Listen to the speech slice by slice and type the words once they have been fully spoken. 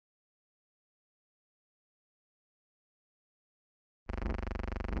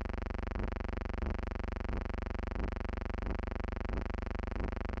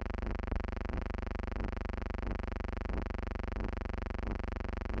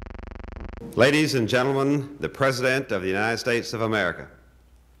Ladies and gentlemen, the President of the United States of America.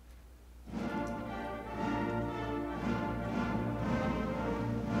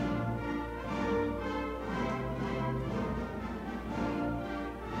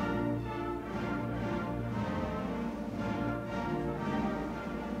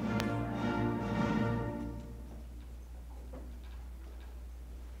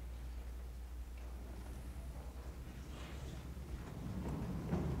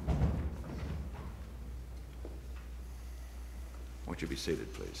 Won't you be seated,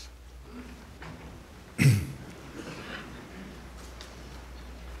 please?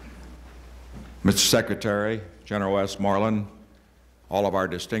 Mr. Secretary, General Westmoreland, all of our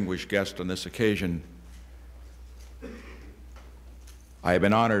distinguished guests on this occasion, I have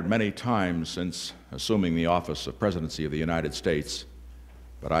been honored many times since assuming the office of Presidency of the United States,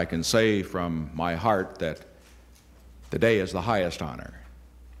 but I can say from my heart that today is the highest honor.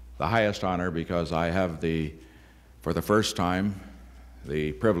 The highest honor because I have for the first time,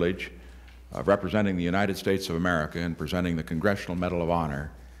 the privilege of representing the United States of America and presenting the Congressional Medal of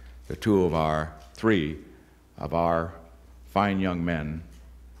Honor to three of our fine young men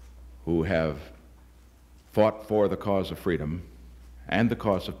who have fought for the cause of freedom and the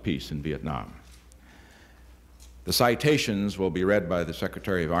cause of peace in Vietnam. The citations will be read by the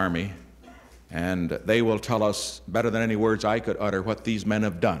Secretary of Army, and they will tell us better than any words I could utter what these men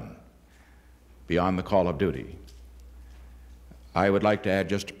have done beyond the call of duty. I would like to add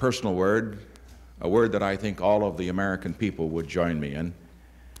just a personal word, a word that I think all of the American people would join me in.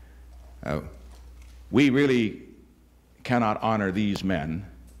 We really cannot honor these men,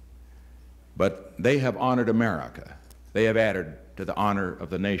 but they have honored America. They have added to the honor of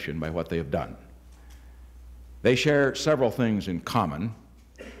the nation by what they have done. They share several things in common.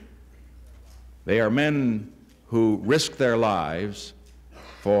 They are men who risk their lives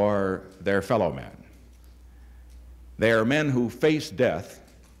for their fellow men. They are men who face death,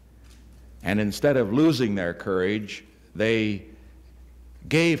 and instead of losing their courage, they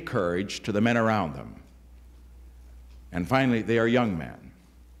gave courage to the men around them. And finally, they are young men.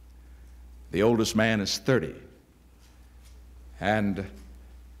 The oldest man is 30. And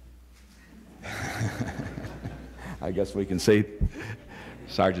I guess we can see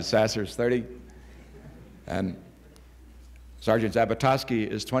Sergeant Sasser is 30, and Sergeant Zabatoski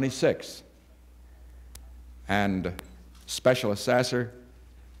is 26. And Specialist Sasser,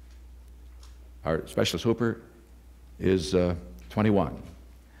 our Specialist Hooper, is 21.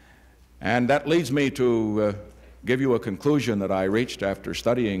 And that leads me to give you a conclusion that I reached after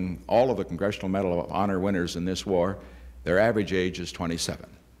studying all of the Congressional Medal of Honor winners in this war. Their average age is 27,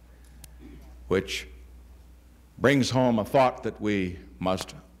 which brings home a thought that we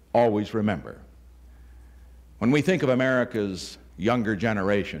must always remember. When we think of America's younger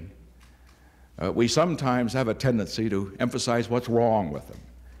generation, we sometimes have a tendency to emphasize what's wrong with them.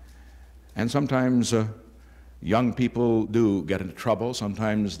 And sometimes young people do get into trouble.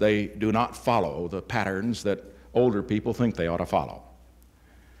 Sometimes they do not follow the patterns that older people think they ought to follow.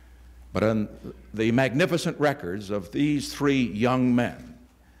 But on the magnificent records of these three young men,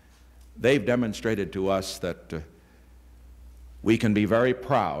 they've demonstrated to us that we can be very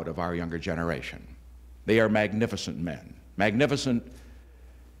proud of our younger generation. They are magnificent men, magnificent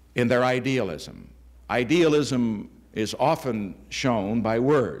in their idealism. Idealism is often shown by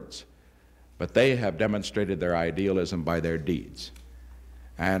words, but they have demonstrated their idealism by their deeds.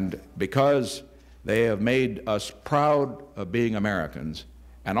 And because they have made us proud of being Americans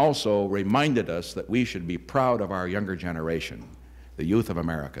and also reminded us that we should be proud of our younger generation, the youth of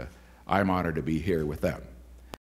America, I'm honored to be here with them.